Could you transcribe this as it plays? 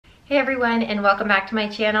Hey everyone, and welcome back to my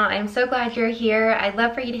channel. I'm so glad you're here. I'd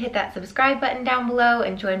love for you to hit that subscribe button down below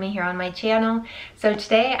and join me here on my channel. So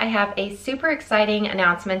today I have a super exciting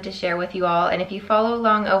announcement to share with you all, and if you follow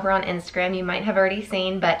along over on Instagram you might have already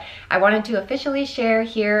seen, but I wanted to officially share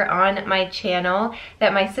here on my channel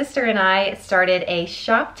that my sister and I started a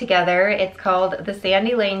shop together. It's called the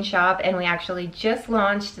Sandy Lane Shop, and we actually just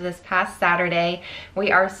launched this past Saturday.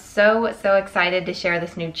 We are so excited to share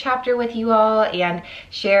this new chapter with you all and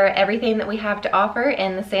share everything that we have to offer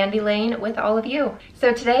in the Sandy Lane with all of you.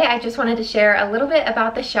 So today I just wanted to share a little bit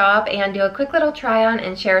about the shop and do a quick little try on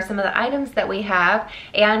and share some of the items that we have.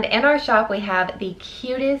 And in our shop we have the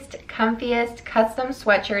cutest, comfiest custom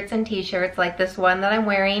sweatshirts and t-shirts like this one that I'm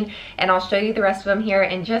wearing, and I'll show you the rest of them here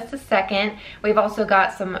in just a second. We've also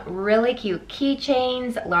got some really cute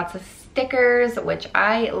keychains, lots of stickers, which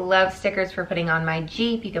I love stickers for putting on my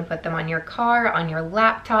Jeep. You can put them on your car, on your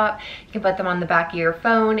laptop, you can put them on the back of your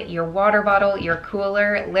phone, your water bottle, your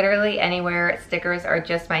cooler, literally anywhere. Stickers are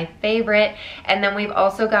just my favorite. And then we've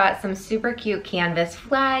also got some super cute canvas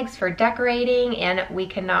flags for decorating, and we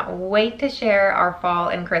cannot wait to share our fall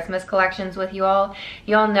and Christmas collections with you all.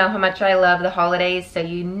 You all know how much I love the holidays, so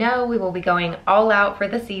you know we will be going all out for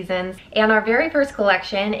the seasons. And our very first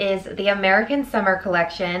collection is the American Summer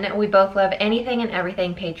collection. We both love anything and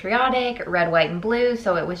everything patriotic, red, white, and blue,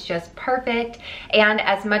 so it was just perfect. And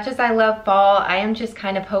as much as I love fall, I am just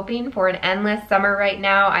kind of hoping for an endless summer right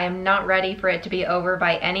now. I am not ready for it to be over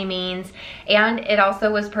by any means. And it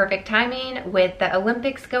also was perfect timing with the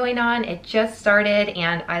Olympics going on. It just started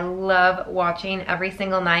and I love watching every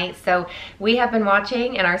single night. So we have been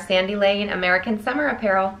watching in our Sandy Lane American Summer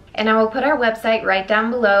apparel. And I will put our website right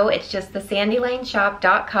down below. It's just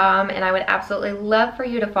thesandylaneshop.com, and I would absolutely love for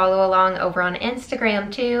you to follow along over on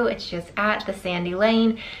Instagram too. It's just at the Sandy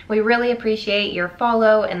Lane. We really appreciate your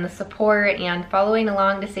follow and the support and following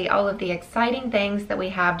along to see all of the exciting things that we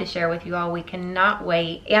have to share with you all. We cannot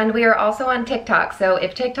wait. And we are also on TikTok, so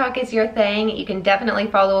if TikTok is your thing, you can definitely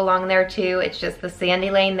follow along there too. It's just the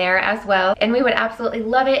Sandy Lane there as well. And we would absolutely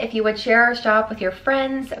love it if you would share our shop with your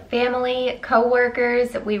friends, family,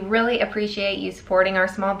 co-workers. We really appreciate you supporting our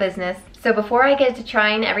small business. So before I get to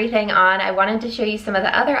trying everything on, I wanted to show you some of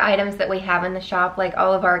the other items that we have in the shop, like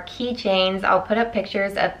all of our keychains. I'll put up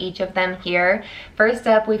pictures of each of them here. First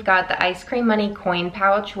up, we've got the ice cream money coin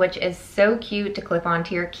pouch, which is so cute to clip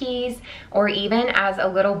onto your keys, or even as a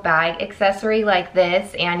little bag accessory like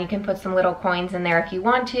this, and you can put some little coins in there if you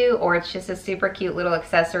want to, or it's just a super cute little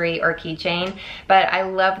accessory or keychain. But I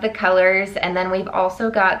love the colors. And then we've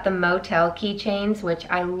also got the motel keychains, which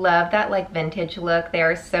I love that like vintage look. They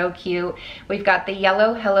are so cute. We've got the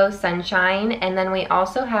yellow Hello Sunshine, and then we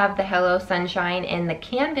also have the Hello Sunshine in the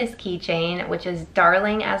canvas keychain, which is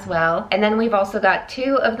darling as well. And then we've also got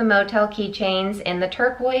two of the motel keychains in the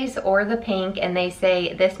turquoise or the pink, and they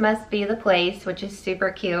say "This must be the place," which is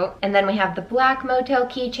super cute. And then we have the black motel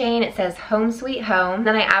keychain. It says "Home Sweet Home."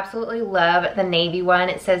 Then I absolutely love the navy one.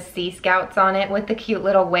 It says Sea Scouts on it with the cute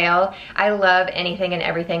little whale. I love anything and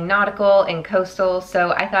everything nautical and coastal,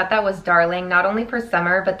 so I thought that was darling, not only for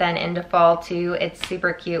summer but then into fall too. It's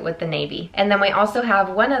super cute with the navy. And then we also have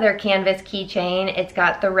one other canvas keychain. It's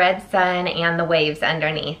got the red sun and the waves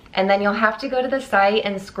underneath. And then you'll have to go to the site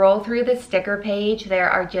and scroll through the sticker page. There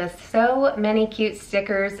are just so many cute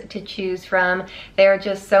stickers to choose from. They're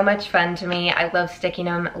just so much fun to me. I love sticking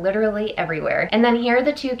them literally everywhere. And then here are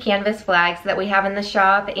the two canvas flags that we have in the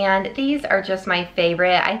shop, and these are just my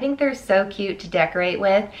favorite. I think they're so cute to decorate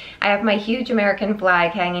with. I have my huge American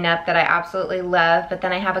flag hanging up that I absolutely love, but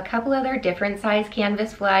then I have a couple other different size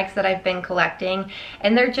canvas flags that I've been collecting,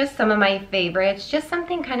 and they're just some of my favorites. Just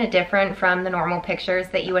something kind of different from the normal pictures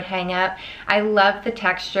that you would hang up. I love the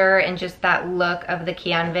texture and just that look of the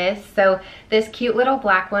canvas. So this cute little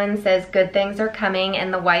black one says "Good things are coming" in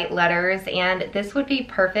the white letters, and this would be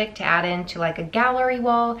perfect to add into like a gallery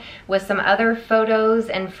wall with some other photos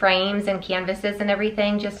and frames and canvases and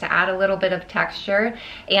everything, just to add a little bit of texture.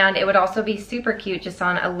 And it would also be super cute just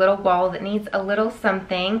on a little wall that needs a little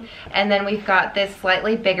something. And then we've got this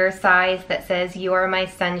slightly bigger size that says "You are my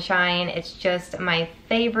sunshine." It's just my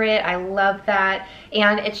favorite. I love that.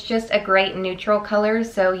 And it's just a great neutral color,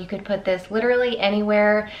 so you could put this literally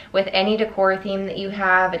anywhere with any decor theme that you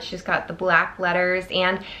have. It's just got the black letters,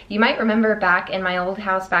 and you might remember back in my old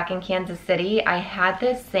house back in Kansas City, I had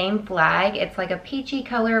this same flag. It's like a peachy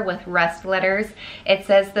color with rust letters. It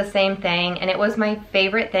says the same thing, and it was my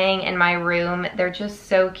favorite thing in my room. They're just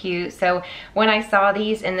so cute. So when I saw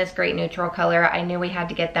these in this great neutral color, I knew we had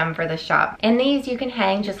to get them for the shop. And these you can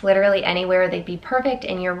hang just literally anywhere. They'd be perfect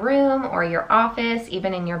perfect in your room or your office,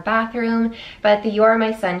 even in your bathroom. But the You Are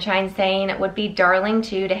My Sunshine saying would be darling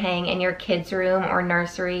too to hang in your kids' room or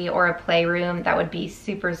nursery or a playroom. That would be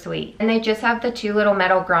super sweet. And they just have the 2 little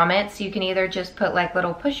metal grommets. You can either just put like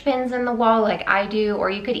little push pins in the wall like I do, or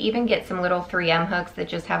you could even get some little 3M hooks that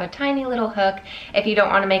just have a tiny little hook if you don't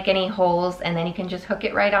want to make any holes, and then you can just hook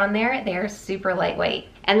it right on there. They're super lightweight.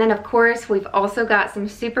 And then of course, we've also got some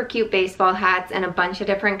super cute baseball hats in a bunch of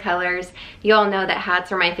different colors. You all know that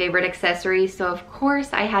hats are my favorite accessories, so of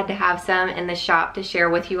course I had to have some in the shop to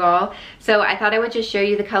share with you all. So I thought I would just show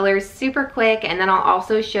you the colors super quick, and then I'll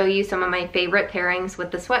also show you some of my favorite pairings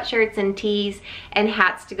with the sweatshirts and tees and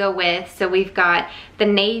hats to go with. So we've got the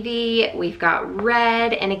navy, we've got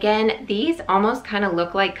red, and again, these almost kind of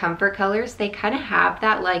look like comfort colors. They kind of have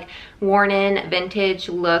that like worn in vintage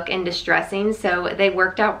look and distressing, so they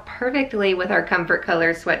worked out perfectly with our comfort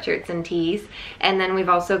color sweatshirts and tees. And then we've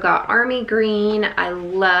also got army green. I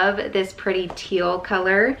love this pretty teal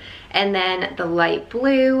color. And then the light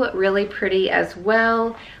blue, really pretty as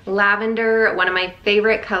well. Lavender, one of my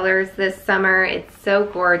favorite colors this summer. It's so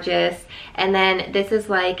gorgeous. And then this is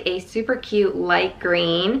like a super cute light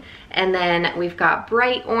green. And then we've got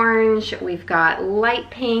bright orange, we've got light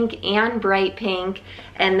pink and bright pink.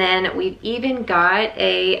 And then we've even got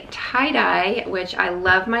a tie-dye, which I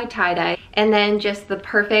love my tie-dye. And then just the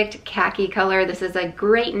perfect khaki color. This is a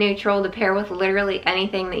great neutral to pair with literally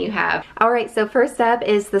anything that you have. All right, so first up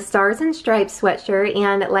is the Stars and Stripes sweatshirt.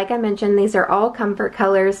 And like I mentioned, these are all comfort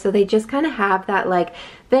colors, so they just kind of have that like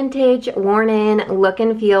vintage, worn in look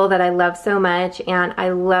and feel that I love so much. And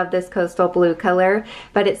I love this coastal blue color,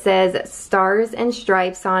 but it says Stars and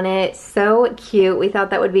Stripes on it. So cute. We thought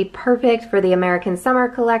that would be perfect for the American Summer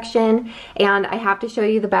collection. And I have to show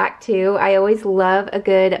you the back too. I always love a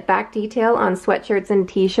good back detail on sweatshirts and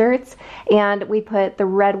t-shirts. And we put the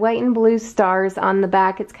red, white, and blue stars on the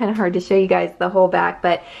back. It's kind of hard to show you guys the whole back,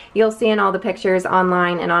 but you'll see in all the pictures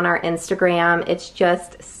online and on our Instagram. It's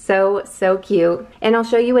just so cute. And I'll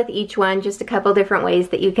show you with each one just a couple different ways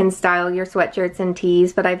that you can style your sweatshirts and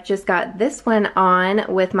tees, but I've just got this one on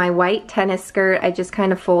with my white tennis skirt. I just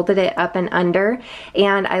kind of folded it up and under,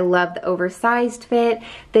 and I love the oversized fit.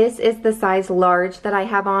 This is the size large that I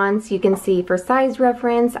have on, so you can see for size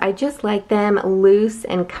reference, I just like them loose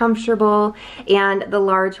and comfortable, and the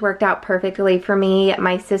large worked out perfectly for me.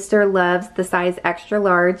 My sister loves the size extra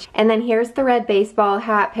large. And then here's the red baseball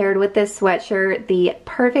hat paired with this sweatshirt, the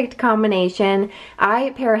perfect combination. I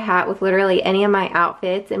pair a hat with literally any of my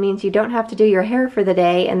outfits. It means you don't have to do your hair for the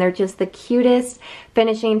day, and they're just the cutest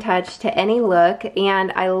finishing touch to any look.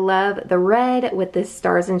 And I love the red with this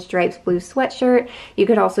Stars and Stripes blue sweatshirt. You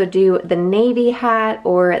could also do the navy hat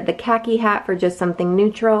or the khaki hat for just something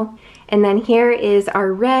neutral. And then here is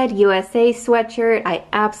our red USA sweatshirt. I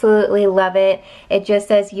absolutely love it. It just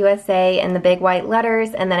says USA in the big white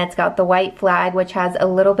letters, and then it's got the white flag, which has a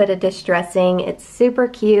little bit of distressing. It's super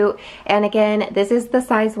cute. And again, this is the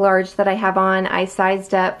size large that I have on. I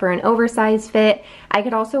sized up for an oversized fit. I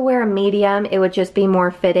could also wear a medium. It would just be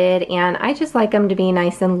more fitted, and I just like them to be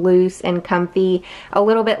nice and loose and comfy, a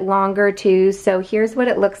little bit longer too. So here's what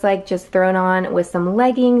it looks like just thrown on with some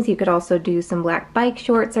leggings. You could also do some black bike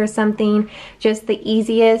shorts or something. Just the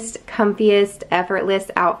easiest, comfiest, effortless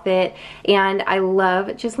outfit. And I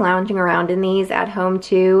love just lounging around in these at home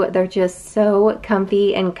too. They're just so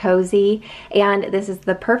comfy and cozy. And this is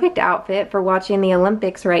the perfect outfit for watching the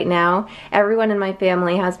Olympics right now. Everyone in my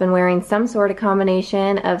family has been wearing some sort of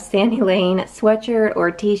combination of Sandy Lane sweatshirt or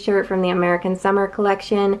t-shirt from the American Summer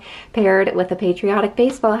collection paired with a patriotic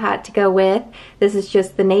baseball hat to go with. This is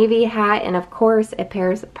just the navy hat, and of course it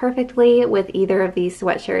pairs perfectly with either of these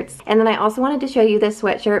sweatshirts. And then I also wanted to show you this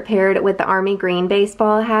sweatshirt paired with the army green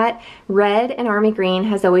baseball hat. Red and army green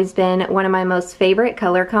has always been one of my most favorite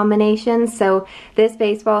color combinations, so this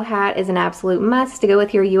baseball hat is an absolute must to go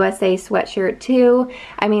with your USA sweatshirt too.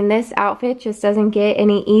 I mean, this outfit just doesn't get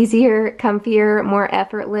any easier, comfier, more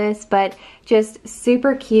effortless, but just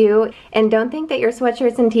super cute. And don't think that your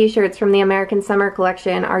sweatshirts and t-shirts from the American Summer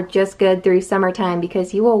collection are just good through summertime,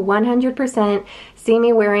 because you will 100% see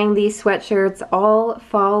me wearing these sweatshirts all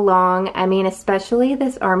fall long. I mean, especially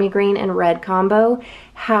this army green and red combo.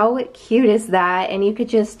 How cute is that? And you could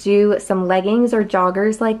just do some leggings or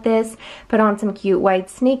joggers like this, put on some cute white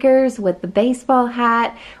sneakers with the baseball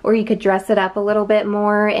hat, or you could dress it up a little bit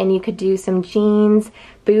more and you could do some jeans,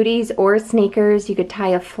 booties, or sneakers. You could tie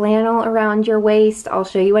a flannel around your waist. I'll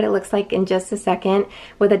show you what it looks like in just a second,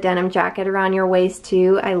 with a denim jacket around your waist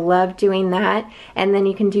too. I love doing that. And then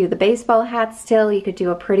you can do the baseball hat still. You could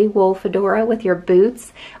do a pretty wool fedora with your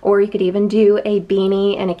boots, or you could even do a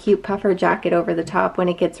beanie and a cute puffer jacket over the top when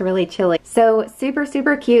it gets really chilly. So super,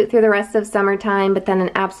 super cute through the rest of summertime, but then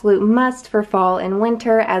an absolute must for fall and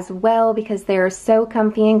winter as well because they are so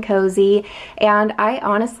comfy and cozy. And I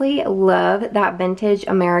honestly love that vintage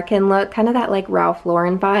American look, kind of that like Ralph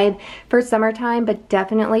Lauren vibe for summertime, but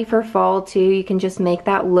definitely for fall too. You can just make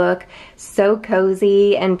that look so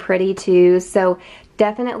cozy and pretty too. So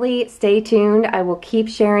definitely stay tuned. I will keep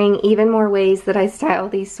sharing even more ways that I style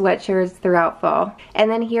these sweatshirts throughout fall. And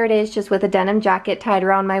then here it is just with a denim jacket tied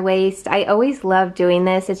around my waist. I always love doing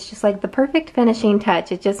this. It's just like the perfect finishing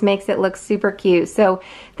touch. It just makes it look super cute. So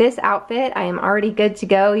this outfit, I am already good to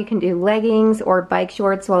go. You can do leggings or bike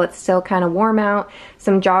shorts while it's still kind of warm out,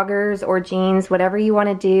 some joggers or jeans, whatever you want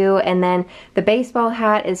to do. And then the baseball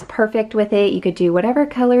hat is perfect with it. You could do whatever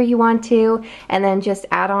color you want to, and then just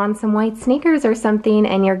add on some white sneakers or something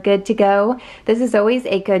and you're good to go. This is always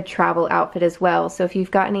a good travel outfit as well. So if you've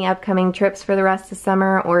got any upcoming trips for the rest of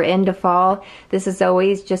summer or into fall, this is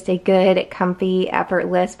always just a good, comfy,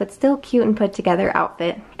 effortless, but still cute and put together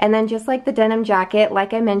outfit. And then just like the denim jacket,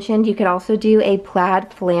 like I mentioned, you could also do a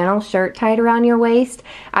plaid flannel shirt tied around your waist.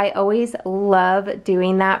 I always love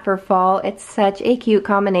doing that for fall. It's such a cute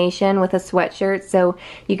combination with a sweatshirt. So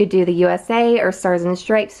you could do the USA or Stars and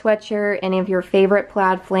Stripes sweatshirt, any of your favorite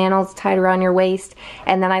plaid flannels tied around your waist.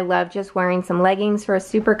 And then I love just wearing some leggings for a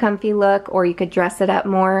super comfy look, or you could dress it up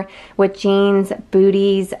more with jeans,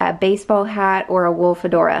 booties, a baseball hat, or a wool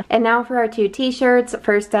fedora. And now for our two t-shirts.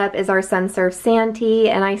 First up is our Sun Surf Sand tee,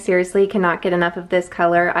 and I seriously cannot get enough of this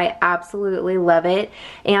color. I absolutely love it.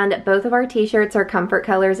 And both of our t-shirts are comfort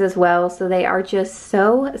colors as well, so they are just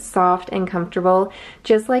so soft and comfortable,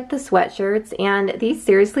 just like the sweatshirts. And these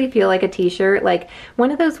seriously feel like a t-shirt, like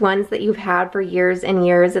one of those ones that you've had for years and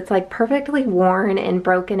years. It's like perfectly worn and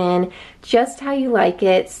broken in just how you like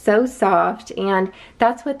it, so soft, and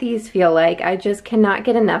that's what these feel like. I just cannot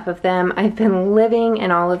get enough of them. I've been living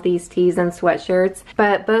in all of these tees and sweatshirts,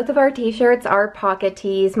 but both of our t-shirts are pocket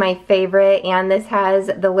tees, my favorite, and this has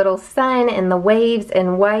the little sun and the waves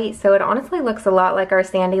in white, so it honestly looks a lot like our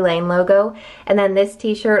Sandy Lane logo. And then this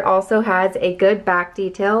t-shirt also has a good back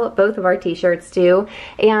detail, both of our t-shirts do,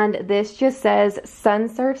 and this just says Sun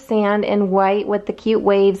Surf Sand in white with the cute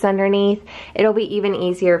waves underneath. It'll be even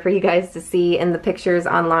easier for you guys to see in the pictures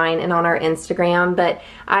online and on our Instagram, but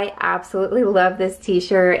I absolutely love this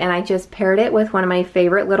t-shirt, and I just paired it with one of my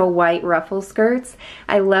favorite little white ruffle skirts.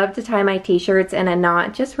 I love to tie my t-shirts in a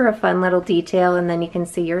knot just for a fun little detail, and then you can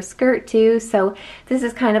see your skirt too. So this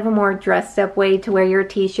is kind of a more dressed up way to wear your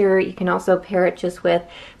t-shirt. You can also pair it just with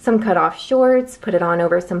some cut off shorts, put it on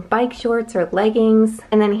over some bike shorts or leggings.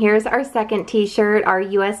 And then here's our second t-shirt, our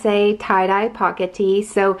USA tie-dye pocket tee.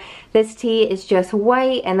 So this tee is just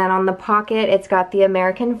white, and then on the pocket it's got the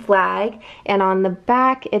American flag, and on the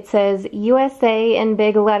back it says USA in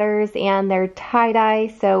big letters, and they're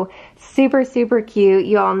tie-dye, so super, super cute.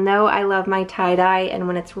 You all know I love my tie-dye, and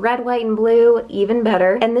when it's red, white, and blue, even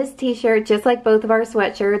better. And this t-shirt, just like both of our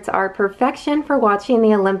sweatshirts, are perfection for watching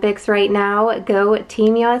the Olympics right now. Go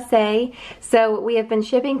Team USA. So we have been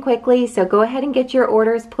shipping quickly, so go ahead and get your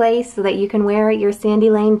orders placed so that you can wear your Sandy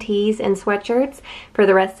Lane tees and sweatshirts for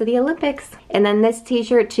the rest of the Olympics. And then this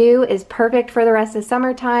t-shirt too is perfect for the rest of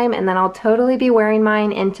summertime, and then I'll totally be wearing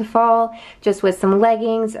mine into fall, just with some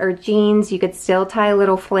leggings or jeans. You could still tie a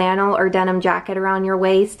little flannel or denim jacket around your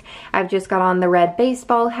waist. I've just got on the red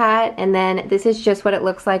baseball hat, and then this is just what it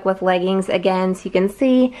looks like with leggings again. So you can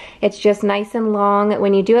see it's just nice and long.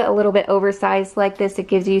 When you do it a little bit oversized like this, it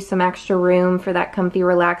gives you some extra room for that comfy,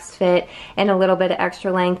 relaxed fit, and a little bit of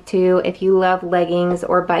extra length too if you love leggings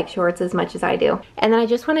or bike shorts as much as I do. And then I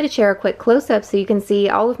just wanted to share a quick close-up so you can see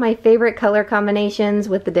all of my favorite color combinations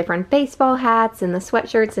with the different baseball hats and the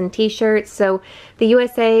sweatshirts and t-shirts. So the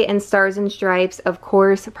USA and Stars and Stripes, of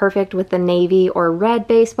course, perfect with the navy or red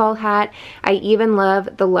baseball hat. I even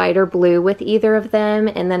love the lighter blue with either of them.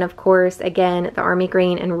 And then of course, again, the army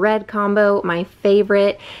green and red combo, my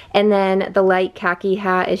favorite. And then the light khaki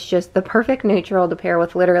hat is just the perfect neutral to pair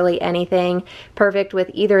with literally anything. Perfect with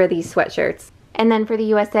either of these sweatshirts. And then for the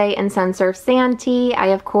USA and Sun Surf Sand tee, I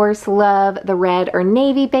of course love the red or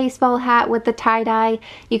navy baseball hat with the tie-dye.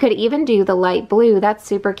 You could even do the light blue. That's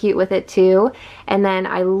super cute with it too. And then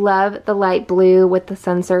I love the light blue with the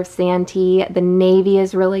Sun Surf Sand tee. The navy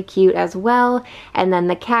is really cute as well. And then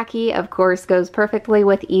the khaki, of course, goes perfectly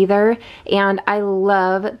with either. And I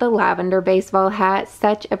love the lavender baseball hat.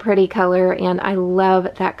 Such a pretty color, and I love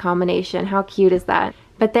that combination. How cute is that?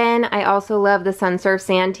 But then I also love the Sun Surf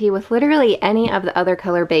Sand Tee with literally any of the other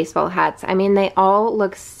color baseball hats. I mean, they all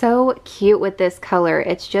look so cute with this color.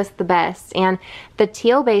 It's just the best. And the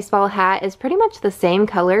teal baseball hat is pretty much the same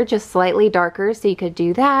color, just slightly darker, so you could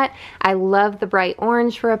do that. I love the bright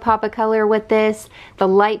orange for a pop of color with this. The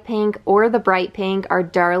light pink or the bright pink are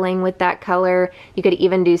darling with that color. You could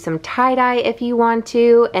even do some tie-dye if you want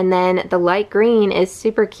to, and then the light green is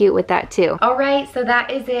super cute with that too. All right, so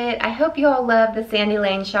that is it. I hope you all love the Sandy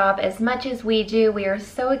Lane shop as much as we do. We are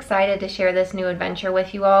so excited to share this new adventure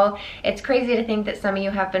with you all. It's crazy to think that some of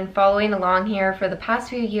you have been following along here for the past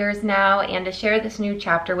few years now, and to share this new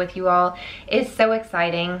chapter with you all is so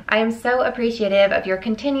exciting. I am so appreciative of your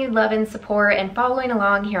continued love and support and following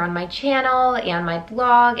along here on my channel and my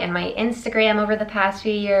blog and my Instagram over the past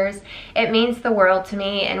few years. It means the world to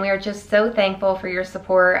me, and we are just so thankful for your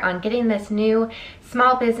support on getting this new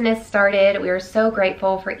small business started. We are so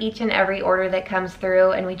grateful for each and every order that comes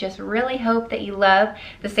through, and we just really hope that you love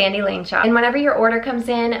the Sandy Lane shop. And whenever your order comes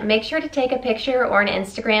in, make sure to take a picture or an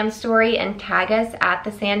Instagram story and tag us at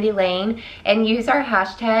the Sandy Lane and use our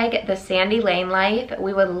hashtag the Sandy Lane Life.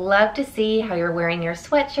 We would love to see how you're wearing your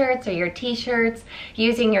sweatshirts or your t-shirts,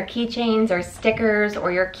 using your keychains or stickers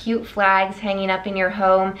or your cute flags hanging up in your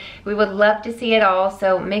home. We would love to see it all,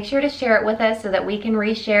 so make sure to share it with us so that we can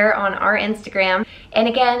reshare on our Instagram. And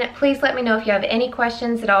again, please let me know if you have any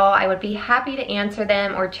questions at all. I would be happy to answer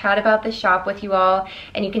them or chat about the shop with you all.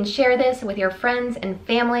 And you can share this with your friends and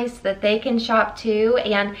family so that they can shop too.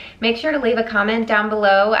 And make sure to leave a comment down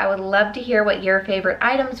below. I would love to hear what your favorite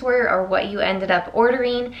items were or what you ended up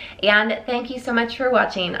ordering. And thank you so much for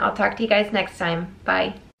watching. I'll talk to you guys next time.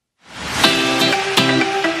 Bye.